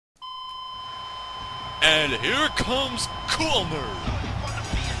And here comes Cool Nerd.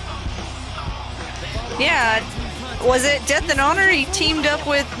 Yeah, was it Death and Honor? He teamed up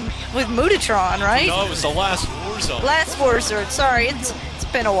with Mutatron, right? No, it was the last Warzone. Last Warzone. Sorry, it's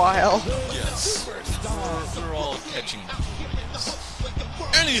been a while. Yes. We're all catching up.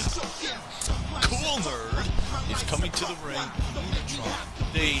 Anyhow, Cool Nerd is coming to the ring with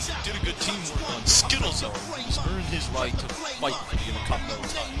Mutatron. They did a good teamwork on Skittle Zone. He's earned his right to fight for the Intercontinental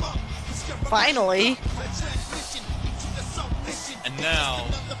title. Finally. And now,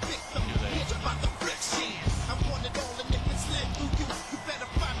 here they are. Let's see.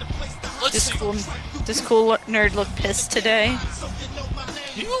 Does Cool Nerd look pissed today?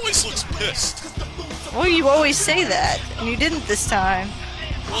 He always looks pissed. Well, you always say that, and you didn't this time.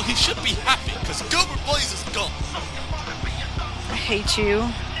 Well, he should be happy, because Gilbert Blaze is gone. I hate you.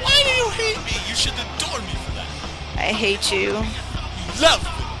 Why do you hate me? You should adore me for that. I hate you. You love me.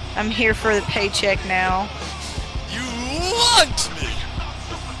 I'm here for the paycheck now. You want me.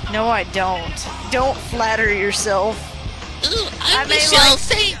 No, I don't. Don't flatter yourself. Ooh, I'm Michelle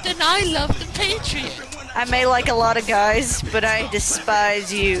Saint and I love the Patriot. I may like a lot of guys, but I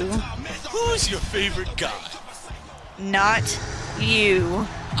despise you. Who's your favorite guy? Not you.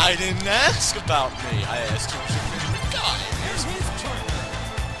 I didn't ask about me. I asked who's your favorite guy. Here's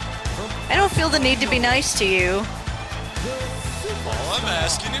I don't feel the need to be nice to you. all I'm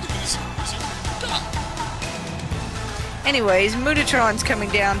asking is who's your favorite guy. Anyways, Mutatron's coming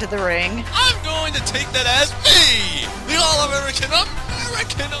down to the ring. I'm going to take that as me, the All-American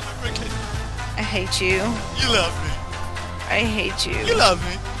American. I hate you. You love me. I hate you. You love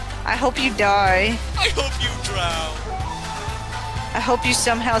me. I hope you die. I hope you drown. I hope you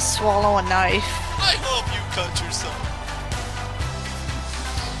somehow swallow a knife. I hope you cut yourself.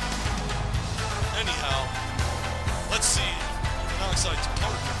 Anyhow, let's see. Monoxide's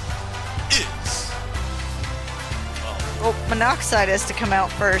partner is... Well, Monoxide has to come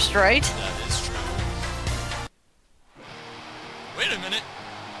out first, right? That is true. Wait a minute.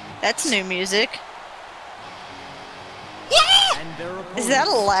 That's new music. What? Is that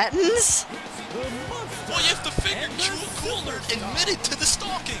a Latins? Well, you have to figure Cool Nerd admitted to the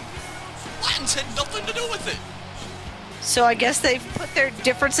stalking. Latins had nothing to do with it. So I guess they've put their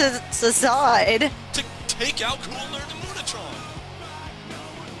differences aside. To take out Cool Nerd and Mutatron.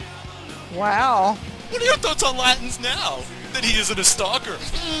 Wow. What are your thoughts on Latins now? That he isn't a stalker?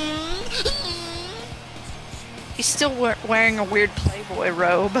 He's still wearing a weird Playboy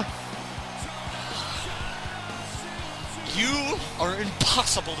robe. You are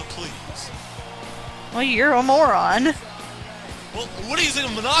impossible to please. Well, you're a moron. Well, what do you think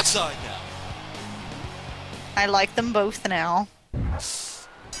of Monoxide now? I like them both now.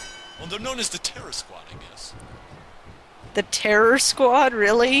 Well, they're known as the Terror Squad, I guess. The Terror Squad,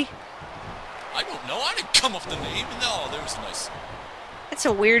 really? I don't know. I didn't come up with the name. No, there was a nice... It's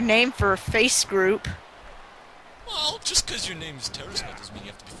a weird name for a face group. Well, just because your name is Terror Squad doesn't mean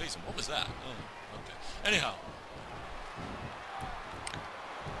you have to be facing. What was that? Oh, okay. Anyhow.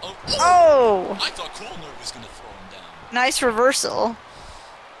 Oh! I thought Cool Nerd was going to throw him down. Nice reversal.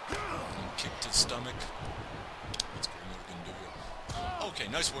 And kicked his stomach. What's Cool Nerd going to do here?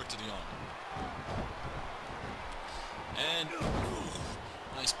 Okay, nice work to the arm. And, ooh,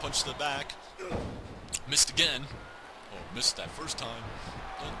 nice punch to the back. Missed again. Oh, missed that first time.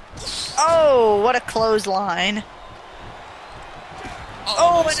 And, Oh, what a clothesline.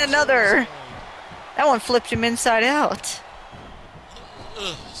 Oh, nice and another. clothesline. That one flipped him inside out.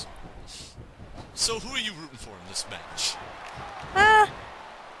 Ugh. So who are you rooting for in this match?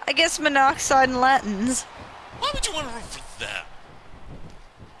 I guess Monoxide and Latins. Why would you want to root for them?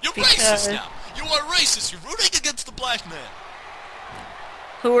 You're Because- racist now! You are racist! You're rooting against the black man!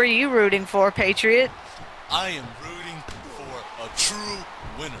 Who are you rooting for, Patriot? I am rooting for a true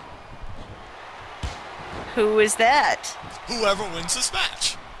winner. Who is that? Whoever wins this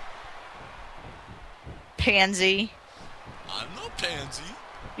match. Pansy. I'm no pansy.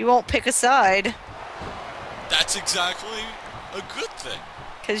 You won't pick a side. That's exactly a good thing.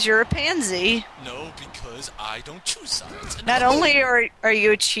 Because you're a pansy. No, because I don't choose sides. And Not I'm- only are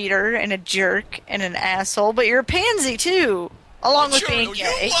you a cheater and a jerk and an asshole, but you're a pansy too. Along with being you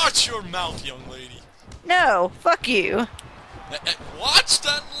gay. watch your mouth, young lady. No, fuck you. Watch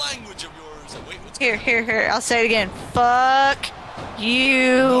that language of yours. Wait, what's Here. I'll say it again. Fuck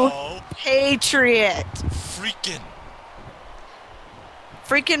you, No. Patriot. Freaking.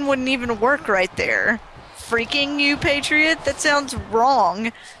 Freaking wouldn't even work right there. Freaking you, Patriot? That sounds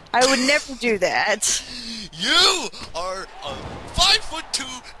wrong. I would never do that. You are a 5'2"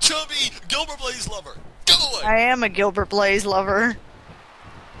 chubby Gilbert Blaze lover. Go away. I am a Gilbert Blaze lover.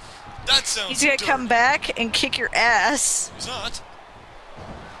 That sounds He's gonna dirty. come back and kick your ass. He's not.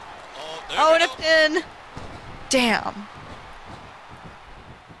 Oh, there Oh, we and a go. pin. Damn.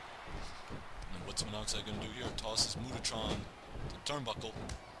 And what's Monoxide gonna do here? Tosses Mutatron to turnbuckle.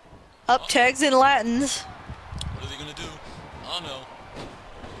 Up tags in Latins. What are they gonna do? Oh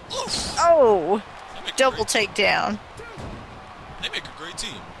no. Oof! Oh, They make a double great- takedown. They make a great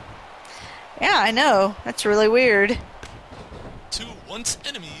team. Yeah, I know. That's really weird. Two once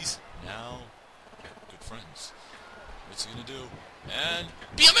enemies, now good friends. What's he gonna do? And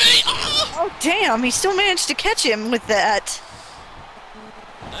BMA! Ah! Oh, damn. He still managed to catch him with that.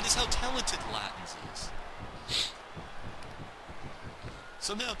 That is how talented Latins is.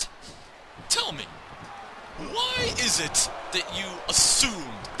 So now, tell me, why is it that you assumed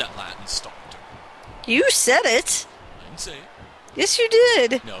that Latin stalked her? You said it. I didn't say it. Yes, you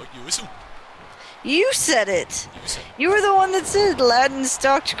did. No, you assumed. You said it. You said it. You were the one that said Ladin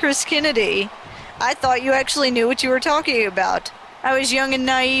stalked Chris Kennedy. I thought you actually knew what you were talking about. I was young and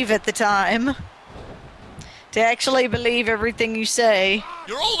naive at the time. To actually believe everything you say.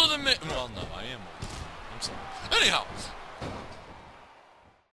 You're older than me. Well, no, I am older. I'm sorry. Anyhow,